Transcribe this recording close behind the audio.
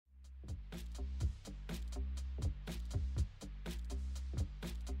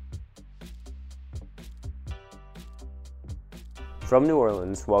From New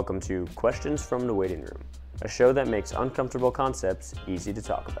Orleans, welcome to Questions from the Waiting Room, a show that makes uncomfortable concepts easy to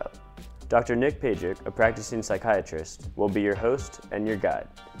talk about. Dr. Nick Pajic, a practicing psychiatrist, will be your host and your guide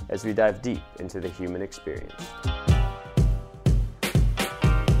as we dive deep into the human experience.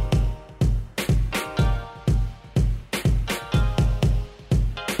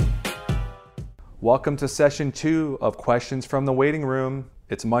 Welcome to session 2 of Questions from the Waiting Room.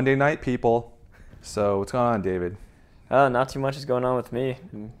 It's Monday night, people. So what's going on, David? Not too much is going on with me.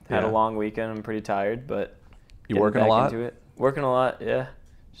 Had a long weekend. I'm pretty tired, but you working a lot? Into it. Working a lot, yeah.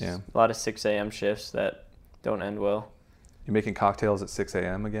 Yeah. A lot of 6 a.m. shifts that don't end well. You're making cocktails at 6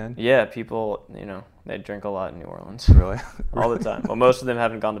 a.m. again? Yeah, people, they drink a lot in New Orleans. Really? All the time. Well, most of them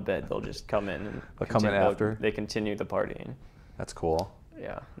haven't gone to bed. They'll just come in and they'll come in after? They continue the partying. That's cool.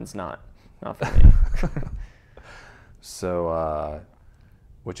 Yeah, it's not for me. So,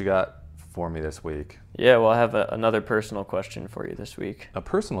 what you got for me this week? Yeah, well, I have another personal question for you this week. A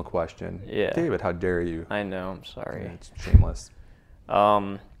personal question? Yeah. David, how dare you? I know, I'm sorry. Yeah, it's shameless.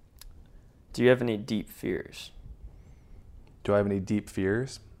 Do you have any deep fears? Do I have any deep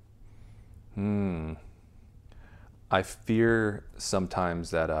fears? I fear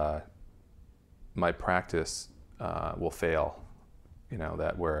sometimes that my practice will fail.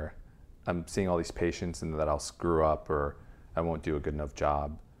 That where I'm seeing all these patients and that I'll screw up or I won't do a good enough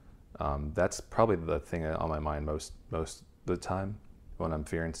job. That's probably the thing on my mind most of the time when I'm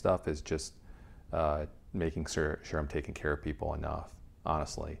fearing stuff is just making sure I'm taking care of people enough,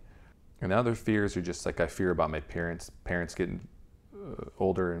 honestly. And the other fears are just like I fear about my parents getting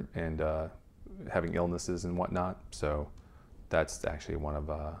older and having illnesses and whatnot. So that's actually one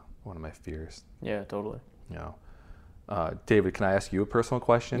of my fears. Yeah, totally. David, can I ask you a personal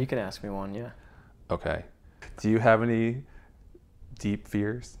question? You can ask me one, yeah. Okay. Do you have any deep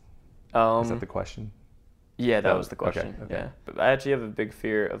fears? Is that the question? Yeah, that was the question. Okay. Yeah, but I actually have a big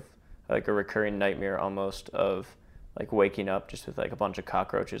fear of like a recurring nightmare almost of like waking up just with like a bunch of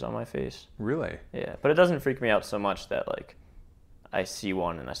cockroaches on my face. Really? Yeah, but it doesn't freak me out so much that like I see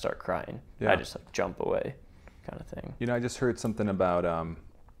one and I start crying. Yeah. I just like jump away kind of thing. I just heard something about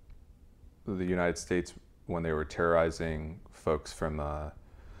the United States when they were terrorizing folks from the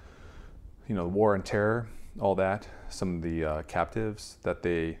war on terror, all that, some of the captives, that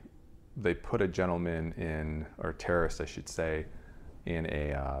they put a gentleman in, or terrorist I should say, in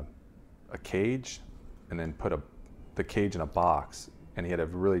a cage, and then put the cage in a box, and he had a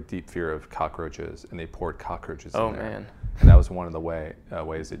really deep fear of cockroaches, and they poured cockroaches in there. Oh man. And that was one of the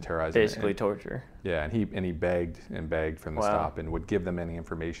ways they terrorized him. Basically torture. Yeah, and he begged and begged from the stop and would give them any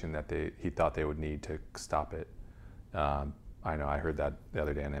information that he thought they would need to stop it. I know, I heard that the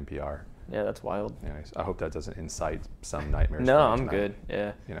other day on NPR. Yeah, that's wild. Anyways, I hope that doesn't incite some nightmares. No, I'm good.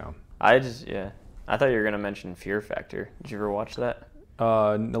 Yeah. I thought you were going to mention Fear Factor. Did you ever watch that?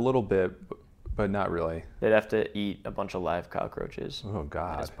 A little bit, but not really. They'd have to eat a bunch of live cockroaches. Oh,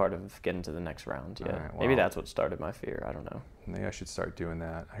 God. As part of getting to the next round, yeah. Right, wow. Maybe that's what started my fear. I don't know. Maybe I should start doing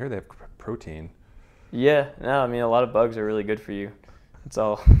that. I hear they have protein. Yeah. No, a lot of bugs are really good for you. It's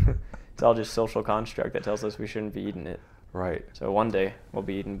all just social construct that tells us we shouldn't be eating it. Right. So one day we'll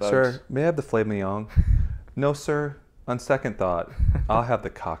be eating bugs. Sir, may I have the filet mignon? No, sir. On second thought, I'll have the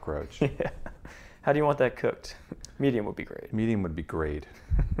cockroach. Yeah. How do you want that cooked? Medium would be great. Medium would be great.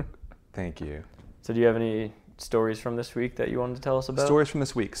 Thank you. So do you have any stories from this week that you wanted to tell us about? Stories from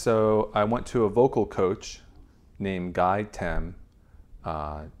this week. So I went to a vocal coach named Guy Tem,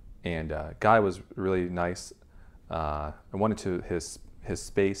 and Guy was really nice. I went into his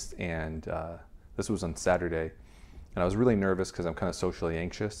space, and this was on Saturday, and I was really nervous because I'm kind of socially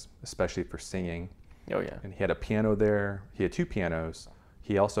anxious, especially for singing. Oh yeah. And he had a piano there. He had 2 pianos.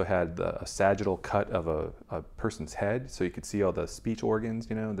 He also had a sagittal cut of a person's head, so you could see all the speech organs,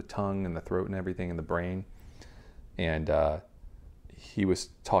 the tongue and the throat and everything, and the brain. And he was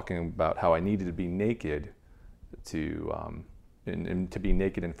talking about how I needed to be naked and to be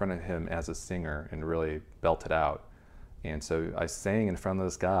naked in front of him as a singer and really belt it out. And so I sang in front of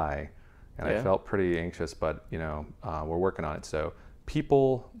this guy, and I felt pretty anxious, but we're working on it. So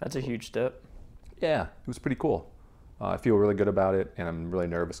that's a huge step. Yeah, it was pretty cool. I feel really good about it, and I'm really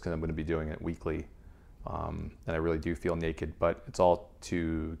nervous because I'm going to be doing it weekly. And I really do feel naked, but it's all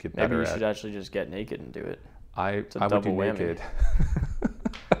to get better at. Maybe you should actually just get naked and do it. I would do naked.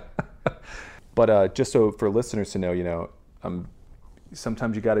 But just so for listeners to know,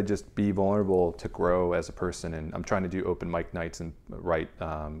 sometimes you got to just be vulnerable to grow as a person, and I'm trying to do open mic nights and write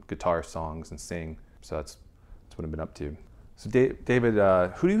guitar songs and sing. So that's what I've been up to. So David,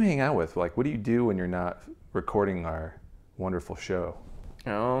 who do you hang out with? Like, what do you do when you're not recording our wonderful show?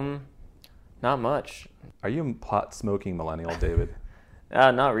 Not much. Are you a pot-smoking millennial, David?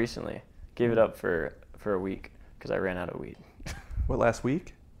 Not recently. Gave it up for a week because I ran out of weed. What, last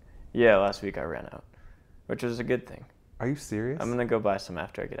week? Yeah, last week I ran out, which was a good thing. Are you serious? I'm gonna go buy some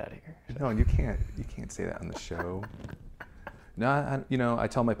after I get out of here. No, you can't say that on the show. No, I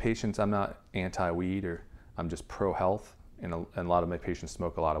tell my patients I'm not anti-weed, or I'm just pro-health, and a lot of my patients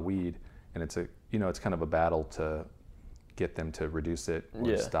smoke a lot of weed, and it's it's kind of a battle to get them to reduce it or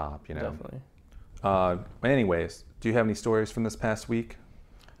to stop. Definitely. Anyways, do you have any stories from this past week?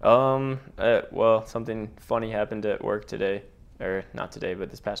 Well, something funny happened at work today, or not today, but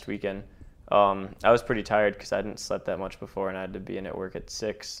this past weekend. I was pretty tired because I hadn't slept that much before, and I had to be in at work at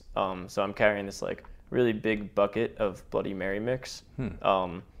 6. So I'm carrying this like really big bucket of Bloody Mary mix.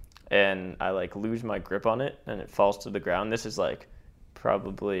 And I like lose my grip on it, and it falls to the ground. This is like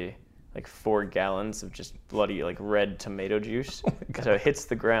probably like 4 gallons of just bloody like red tomato juice. So it hits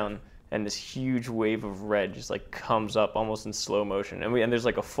the ground, and this huge wave of red just like comes up almost in slow motion. And there's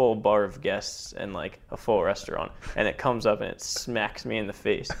like a full bar of guests and like a full restaurant, and it comes up and it smacks me in the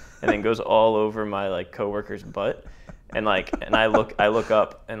face, and then goes all over my like coworker's butt. And I look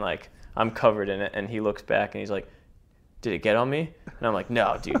up, and like I'm covered in it, and he looks back and he's like, "Did it get on me?" And I'm like,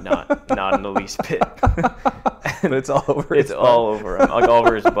 "No, dude, not in the least bit." But it's all over. It's all over him, like all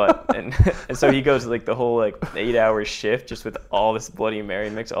over his butt, and so he goes like the whole like 8-hour shift just with all this Bloody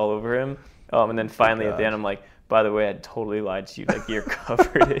Mary mix all over him. And then finally at the end, I'm like, "By the way, I totally lied to you. Like you're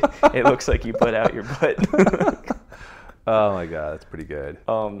covered. It looks like you put out your butt." Oh my god, that's pretty good.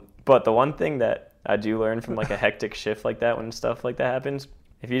 But the one thing that I do learn from like a hectic shift like that, when stuff like that happens,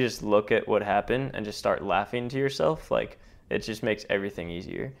 if you just look at what happened and just start laughing to yourself, like it just makes everything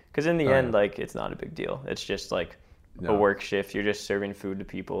easier. Because in the end, like it's not a big deal. It's just like a work shift. You're just serving food to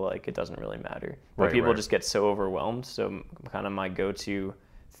people. Like it doesn't really matter. But people just get so overwhelmed. So kind of my go-to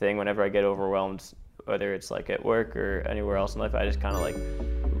thing whenever I get overwhelmed, whether it's like at work or anywhere else in life, I just kind of like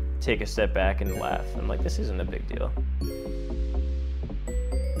take a step back and laugh. I'm like, this isn't a big deal.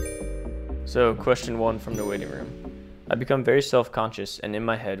 So question 1 from the waiting room. I become very self-conscious and in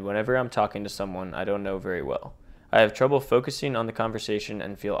my head whenever I'm talking to someone I don't know very well. I have trouble focusing on the conversation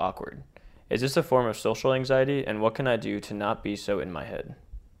and feel awkward. Is this a form of social anxiety, and what can I do to not be so in my head?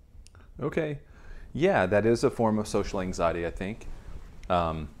 Okay. Yeah, that is a form of social anxiety, I think.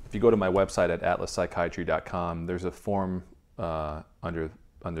 If you go to my website at atlaspsychiatry.com, there's a form under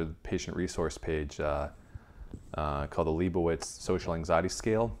the patient resource page called the Leibowitz Social Anxiety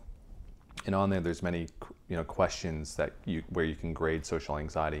Scale. And on there's many questions where you can grade social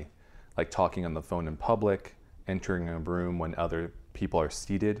anxiety, like talking on the phone in public, entering a room when other people are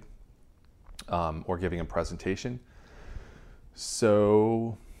seated, or giving a presentation.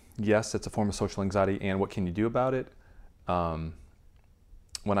 So yes, it's a form of social anxiety. And what can you do about it?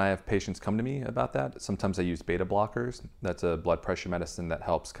 When I have patients come to me about that, sometimes I use beta blockers. That's a blood pressure medicine that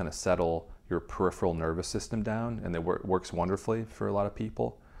helps kind of settle your peripheral nervous system down, and it works wonderfully for a lot of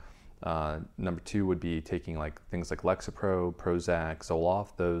people. Number 2 would be taking things like Lexapro, Prozac,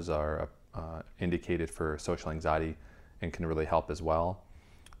 Zoloft. Those are indicated for social anxiety and can really help as well.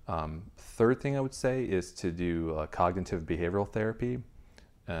 Third thing I would say is to do cognitive behavioral therapy,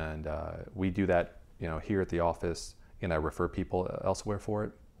 and we do that here at the office, and I refer people elsewhere for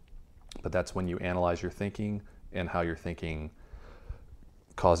it. But that's when you analyze your thinking and how your thinking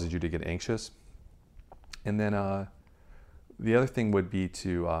causes you to get anxious. And then the other thing would be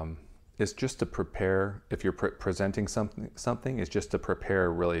to is just to prepare. If you're presenting something is just to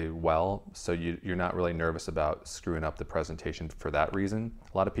prepare really well, so you're not really nervous about screwing up the presentation for that reason.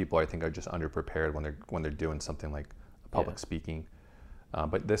 A lot of people, I think, are just underprepared when they're doing something like public speaking.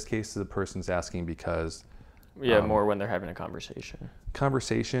 But this case, the person's asking because more when they're having a conversation.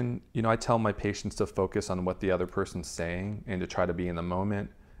 I tell my patients to focus on what the other person's saying and to try to be in the moment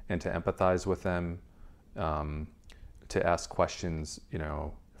and to empathize with them, to ask questions,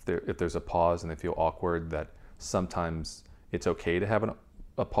 if there's a pause and they feel awkward, that sometimes it's okay to have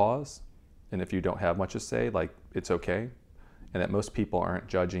a pause. And if you don't have much to say, it's okay. And that most people aren't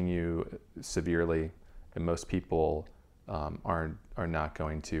judging you severely, and most people are not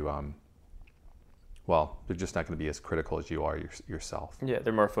going to, they're just not going to be as critical as you are yourself. Yeah,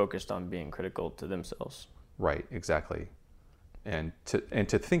 they're more focused on being critical to themselves. Right, exactly. And to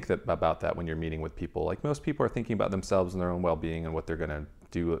think about that when you're meeting with people, like most people are thinking about themselves and their own well-being and what they're going to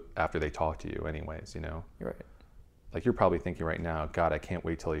do after they talk to you anyways, You're right. Like you're probably thinking right now, God, I can't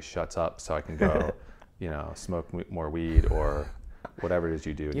wait till he shuts up so I can go, smoke more weed or whatever it is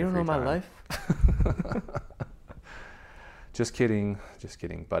you do in your free time. You don't know my life? Just kidding.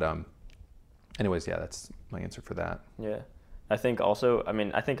 But anyways, yeah, that's my answer for that. Yeah. I think also,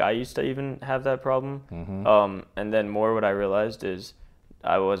 I think I used to even have that problem. Mm-hmm. And then more what I realized is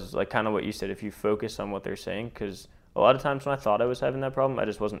I was like kind of what you said, if you focus on what they're saying, because a lot of times when I thought I was having that problem, I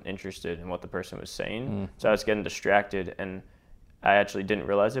just wasn't interested in what the person was saying. So I was getting distracted, and I actually didn't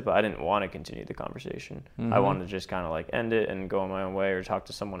realize it, but I didn't want to continue the conversation. I wanted to just kind of like end it and go on my own way or talk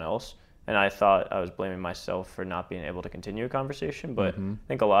to someone else. And I thought I was blaming myself for not being able to continue a conversation. But I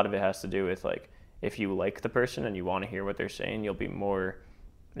think a lot of it has to do with like, if you like the person and you want to hear what they're saying, you'll be more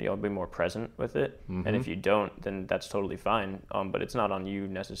present with it. And if you don't, then that's totally fine. But it's not on you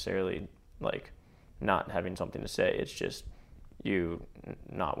necessarily, like not having something to say. It's just you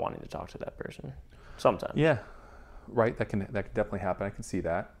not wanting to talk to that person sometimes. Yeah. Right, that can definitely happen. I can see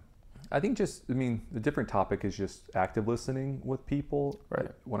that. I think the different topic is just active listening with people. Right.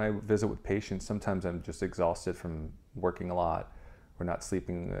 When I visit with patients, sometimes I'm just exhausted from working a lot or not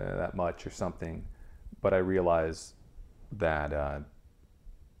sleeping that much or something. But I realize that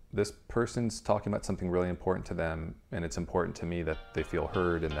this person's talking about something really important to them, and it's important to me that they feel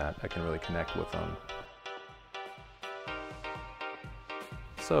heard and that I can really connect with them.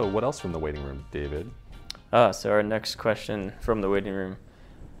 So what else from the waiting room, David? So our next question from the waiting room.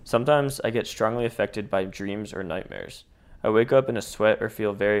 Sometimes I get strongly affected by dreams or nightmares. I wake up in a sweat or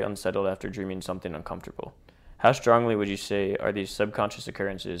feel very unsettled after dreaming something uncomfortable. How strongly would you say are these subconscious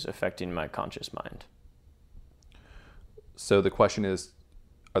occurrences affecting my conscious mind? So the question is,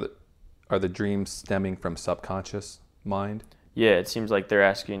 are the dreams stemming from subconscious mind? Yeah, it seems like they're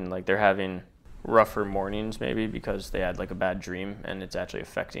asking, like they're having rougher mornings maybe because they had like a bad dream and it's actually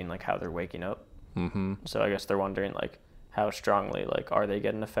affecting like how they're waking up. So I guess they're wondering like how strongly like are they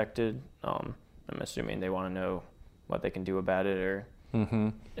getting affected? I'm assuming they want to know what they can do about it, or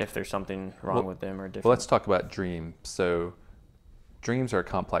if there's something wrong with them or different. Well, let's talk about dreams. So dreams are a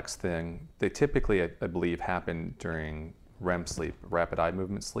complex thing. They typically, I believe, happen during REM sleep, rapid eye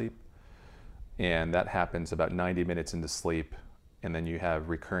movement sleep, and that happens about 90 minutes into sleep, and then you have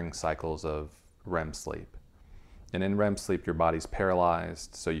recurring cycles of REM sleep. And in REM sleep, your body's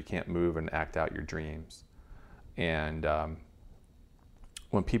paralyzed, so you can't move and act out your dreams. And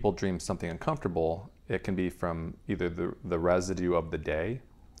when people dream something uncomfortable, it can be from either the residue of the day,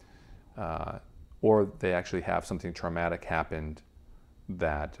 or they actually have something traumatic happened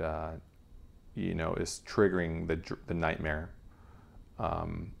that is triggering the nightmare.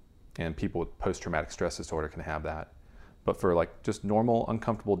 And people with post-traumatic stress disorder can have that. But for like just normal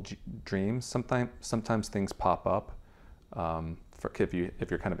uncomfortable dreams, sometimes things pop up. If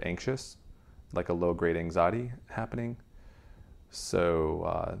you're kind of anxious, like a low-grade anxiety happening.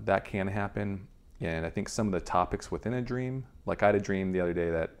 So that can happen. And I think some of the topics within a dream, like I had a dream the other day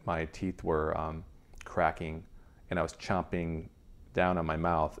that my teeth were cracking, and I was chomping down on my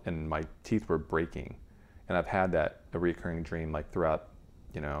mouth, and my teeth were breaking. And I've had a recurring dream like throughout,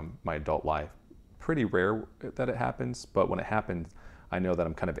 my adult life. Pretty rare that it happens, but when it happens, I know that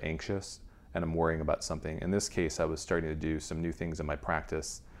I'm kind of anxious and I'm worrying about something. In this case, I was starting to do some new things in my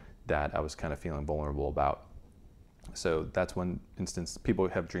practice that I was kind of feeling vulnerable about. So that's one instance. People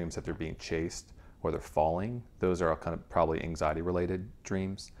have dreams that they're being chased or they're falling. Those are all kind of probably anxiety related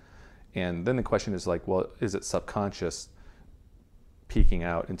dreams. And then the question is like, well, is it subconscious peeking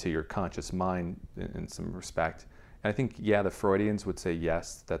out into your conscious mind in some respect? And I think, yeah, the Freudians would say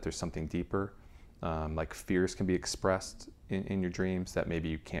yes, that there's something deeper. Like fears can be expressed in your dreams that maybe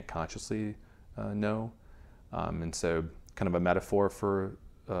you can't consciously know. And so kind of a metaphor for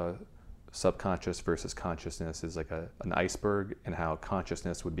subconscious versus consciousness is like an iceberg, and how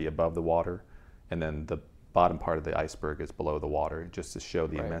consciousness would be above the water, and then the bottom part of the iceberg is below the water, just to show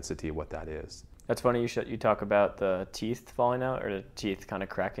the immensity of what that is. That's funny you talk about the teeth falling out or the teeth kind of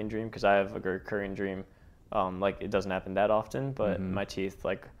cracking dream, because I have a recurring dream. Like it doesn't happen that often, but my teeth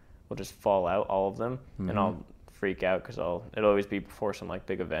like will just fall out, all of them, and I'll freak out because it'll always be before some like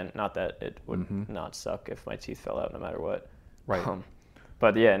big event. Not that it would not suck if my teeth fell out no matter what. Right.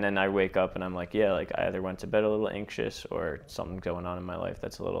 But yeah, and then I wake up and I'm like, yeah, like I either went to bed a little anxious or something's going on in my life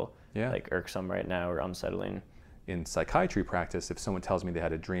that's a little like irksome right now or unsettling. In psychiatry practice, if someone tells me they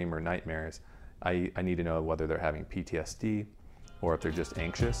had a dream or nightmares, I need to know whether they're having PTSD or if they're just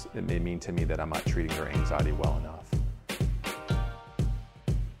anxious. It may mean to me that I'm not treating their anxiety well enough.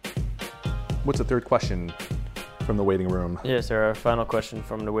 What's the third question from the waiting room? Yes, sir. Our final question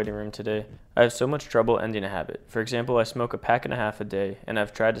from the waiting room today. I have so much trouble ending a habit. For example, I smoke a pack and a half a day, and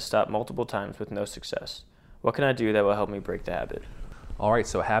I've tried to stop multiple times with no success. What can I do that will help me break the habit? All right,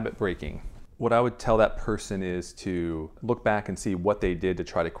 so habit breaking. What I would tell that person is to look back and see what they did to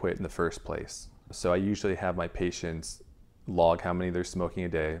try to quit in the first place. So I usually have my patients log how many they're smoking a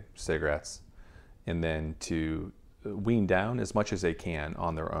day, cigarettes, and then to wean down as much as they can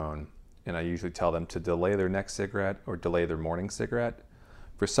on their own. And I usually tell them to delay their next cigarette or delay their morning cigarette.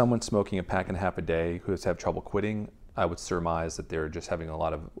 For someone smoking a pack and a half a day who has had trouble quitting, I would surmise that they're just having a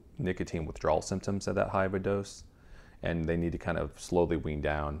lot of nicotine withdrawal symptoms at that high of a dose, and they need to kind of slowly wean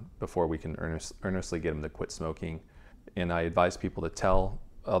down before we can earnestly get them to quit smoking. And I advise people to tell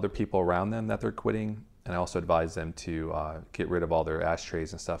other people around them that they're quitting, and I also advise them to get rid of all their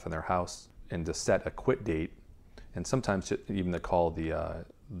ashtrays and stuff in their house, and to set a quit date, and sometimes even to call the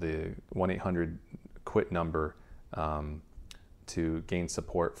 1-800-QUIT number to gain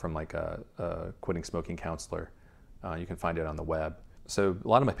support from like a quitting smoking counselor. You can find it on the web. So a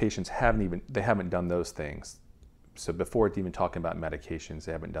lot of my patients haven't done those things. So before even talking about medications,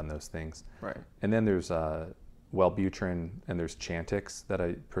 they haven't done those things. Right. And then there's Wellbutrin and there's Chantix that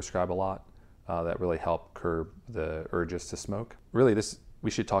I prescribe a lot that really help curb the urges to smoke. Really,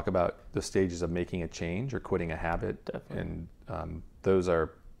 we should talk about the stages of making a change or quitting a habit. Definitely. And those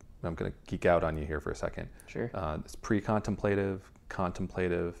are, I'm going to geek out on you here for a second. Sure. It's pre-contemplative,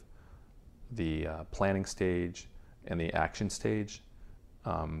 contemplative, the planning stage, and the action stage.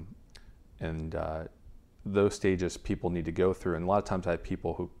 Those stages people need to go through. And a lot of times I have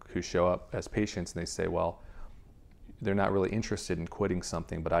people who show up as patients and they say, well, they're not really interested in quitting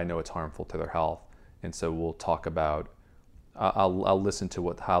something, but I know it's harmful to their health. And so we'll talk about, I'll listen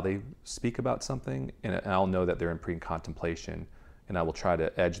to how they speak about something, and I'll know that they're in pre-contemplation, and I will try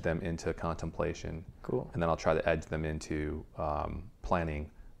to edge them into contemplation. Cool. And then I'll try to edge them into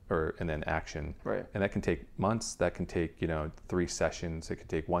planning and then action. Right. And that can take months, that can take 3 sessions, it could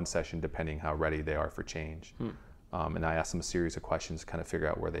take 1 session depending how ready they are for change. And I ask them a series of questions to kind of figure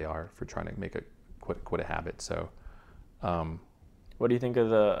out where they are for trying to make quit a habit. So what do you think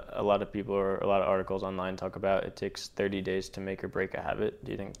of a lot of people or a lot of articles online talk about it takes 30 days to make or break a habit?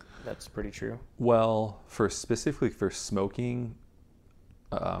 Do you think that's pretty true? Well, specifically for smoking,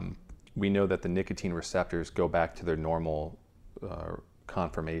 we know that the nicotine receptors go back to their normal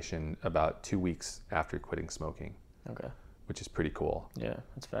conformation about 2 weeks after quitting smoking. Okay. Which is pretty cool. Yeah,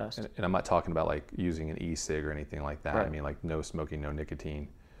 that's fast. And I'm not talking about like using an e-cig or anything like that. Right. I mean like no smoking, no nicotine.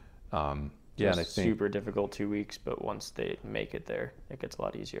 Yeah, and I think super difficult 2 weeks, but once they make it there, it gets a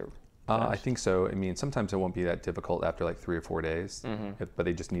lot easier. I think so. I mean, sometimes it won't be that difficult after like 3 or 4 days, but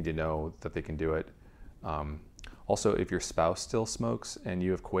they just need to know that they can do it. Also, if your spouse still smokes and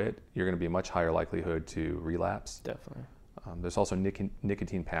you have quit, you're going to be a much higher likelihood to relapse. Definitely. There's also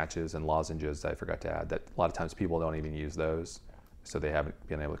nicotine patches and lozenges that I forgot to add that a lot of times people don't even use those, so they haven't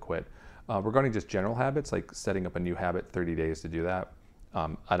been able to quit. Regarding just general habits, like setting up a new habit, 30 days to do that,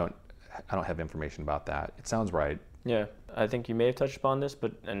 I don't have information about that. It sounds right. Yeah, I think you may have touched upon this,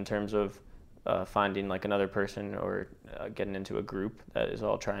 but in terms of finding like another person or getting into a group that is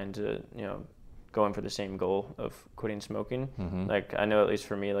all trying to, going for the same goal of quitting smoking. Like I know at least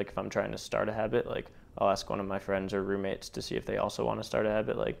for me, like if I'm trying to start a habit, like I'll ask one of my friends or roommates to see if they also want to start a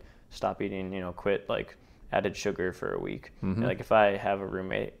habit, like stop eating, quit like added sugar for a week. And, like if I have a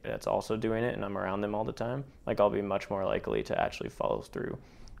roommate that's also doing it and I'm around them all the time, like I'll be much more likely to actually follow through.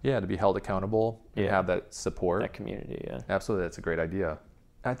 Yeah, to be held accountable and have that support. That community, yeah. Absolutely, that's a great idea.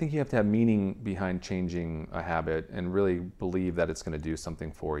 I think you have to have meaning behind changing a habit and really believe that it's going to do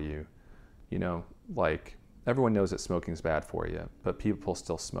something for you. Like everyone knows that smoking is bad for you, but people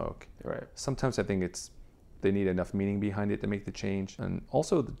still smoke. Right. Sometimes I think they need enough meaning behind it to make the change. And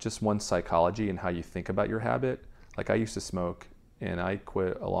also just one psychology and how you think about your habit. Like I used to smoke and I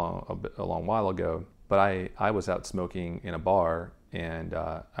quit a long while ago, but I was out smoking in a bar and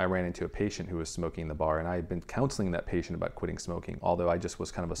I ran into a patient who was smoking in the bar, and I had been counseling that patient about quitting smoking, although I just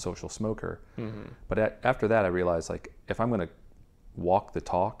was kind of a social smoker. But after that I realized, like, if I'm going to walk the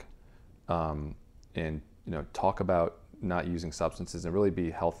talk and talk about not using substances and really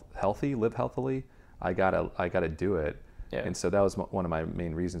be healthy, live healthily, I gotta do it. Yeah. And so that was one of my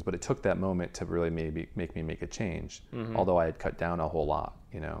main reasons. But it took that moment to really maybe make me make a change, although I had cut down a whole lot.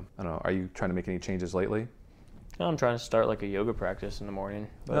 I don't know. Are you trying to make any changes lately? No, I'm trying to start like a yoga practice in the morning.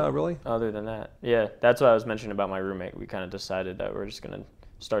 Oh, really? Other than that, yeah, that's what I was mentioning about my roommate. We kind of decided that we're just gonna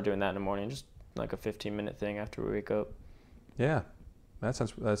start doing that in the morning, just like a 15-minute thing after we wake up. Yeah, that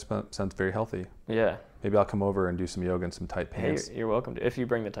sounds very healthy. Yeah. Maybe I'll come over and do some yoga in some tight pants. Hey, you're welcome to, if you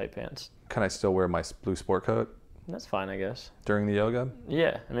bring the tight pants. Can I still wear my blue sport coat? That's fine, I guess. During the yoga?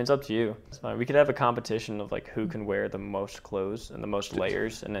 Yeah, I mean, it's up to you. It's fine. We could have a competition of like who can wear the most clothes and the most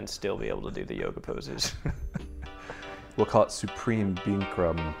layers and then still be able to do the yoga poses. We'll call it Supreme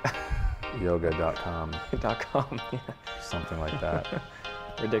Bikram Yoga.com. Yeah. Something like that.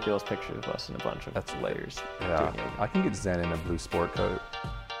 Ridiculous pictures of us in a bunch of layers. Yeah, I can get zen in a blue sport coat.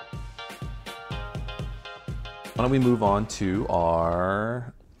 Why don't we move on to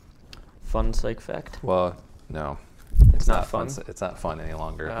our fun psych fact? Well, no. It's not fun. It's not fun any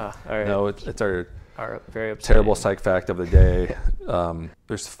longer. All right. No, it's our very terrible psych fact of the day.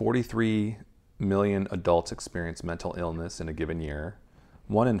 There's 43 million adults experience mental illness in a given year.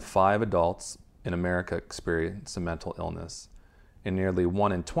 1 in 5 adults in America experience a mental illness, and nearly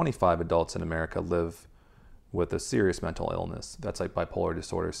 1 in 25 adults in America live with a serious mental illness. That's like bipolar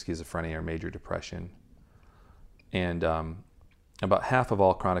disorder, schizophrenia, or major depression. And about half of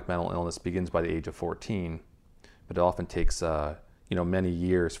all chronic mental illness begins by the age of 14, but it often takes many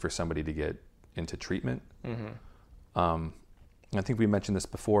years for somebody to get into treatment. Mm-hmm. I think we mentioned this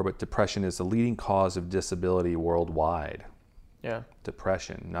before, but depression is the leading cause of disability worldwide. Yeah.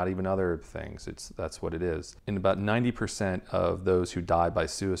 Depression, not even other things. That's what it is. And about 90% of those who die by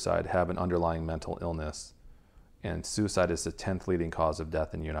suicide have an underlying mental illness. And suicide is the 10th leading cause of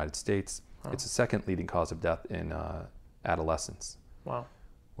death in the United States. Oh. It's the second leading cause of death in adolescents. Wow.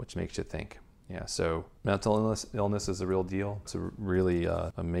 Which makes you think. Yeah, so mental illness is a real deal. It's really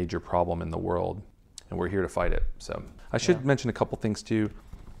a major problem in the world, and we're here to fight it. So I should mention a couple things too.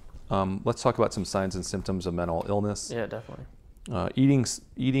 Let's talk about some signs and symptoms of mental illness. Yeah, definitely.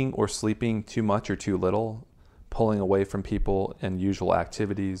 Eating or sleeping too much or too little, pulling away from people and usual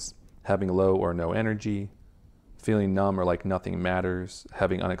activities, having low or no energy, feeling numb or like nothing matters,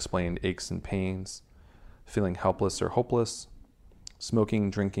 having unexplained aches and pains, feeling helpless or hopeless,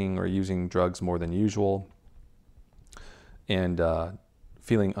 smoking, drinking, or using drugs more than usual, and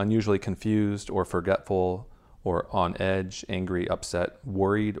feeling unusually confused or forgetful or on edge, angry, upset,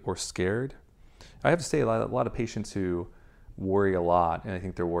 worried, or scared. I have to say a lot of patients who worry a lot, and I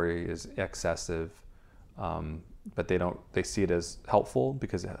think their worry is excessive, but they see it as helpful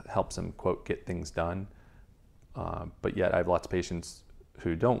because it helps them, quote, get things done. But yet I have lots of patients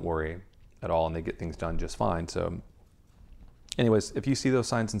who don't worry at all and they get things done just fine. So anyways, if you see those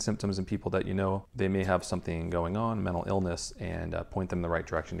signs and symptoms in people that you know, they may have something going on, mental illness, and point them in the right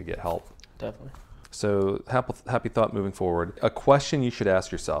direction to get help. Definitely. So happy thought moving forward. A question you should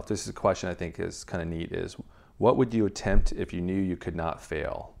ask yourself, this is a question I think is kind of neat, is what would you attempt if you knew you could not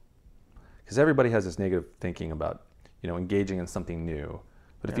fail? Because everybody has this negative thinking about, engaging in something new.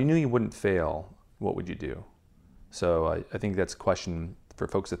 But if you knew you wouldn't fail, what would you do? So I think that's a question for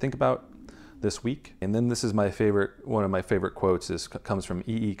folks to think about this week. And then this is one of my favorite quotes comes from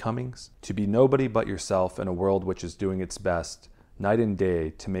E.E. Cummings. To be nobody but yourself in a world which is doing its best, night and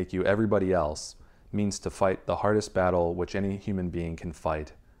day, to make you everybody else, means to fight the hardest battle which any human being can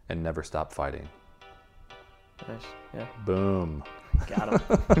fight and never stop fighting. Nice. Yeah. Boom. Got him.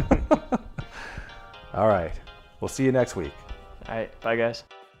 All right. We'll see you next week. All right. Bye, guys.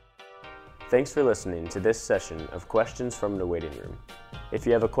 Thanks for listening to this session of Questions from the Waiting Room. If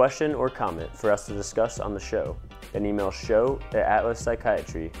you have a question or comment for us to discuss on the show, then email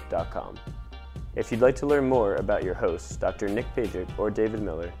show@atlaspsychiatry.com. If you'd like to learn more about your hosts, Dr. Nick Pajic or David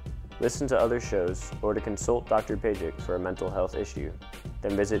Miller, listen to other shows, or to consult Dr. Pajic for a mental health issue,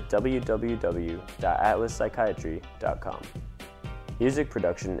 then visit www.atlaspsychiatry.com. Music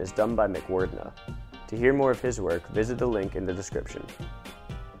production is done by McWordna. To hear more of his work, visit the link in the description.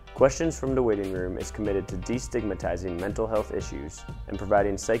 Questions from the Waiting Room is committed to destigmatizing mental health issues and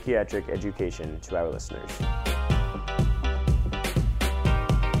providing psychiatric education to our listeners.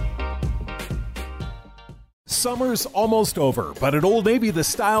 Summer's almost over, but at Old Navy the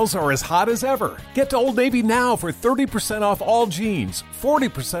styles are as hot as ever. Get to Old Navy now for 30% off all jeans,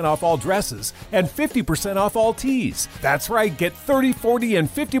 40% off all dresses, and 50% off all tees. That's right, get 30, 40, and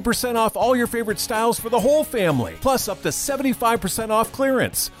 50% off all your favorite styles for the whole family, plus up to 75% off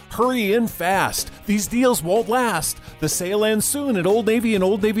clearance. Hurry in fast. These deals won't last. The sale ends soon at Old Navy and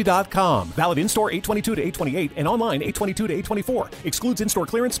OldNavy.com. Valid in-store 8/22 to 8/28 and online 8/22 to 8/24. Excludes in-store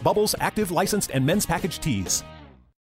clearance, bubbles, active, licensed, and men's package tees.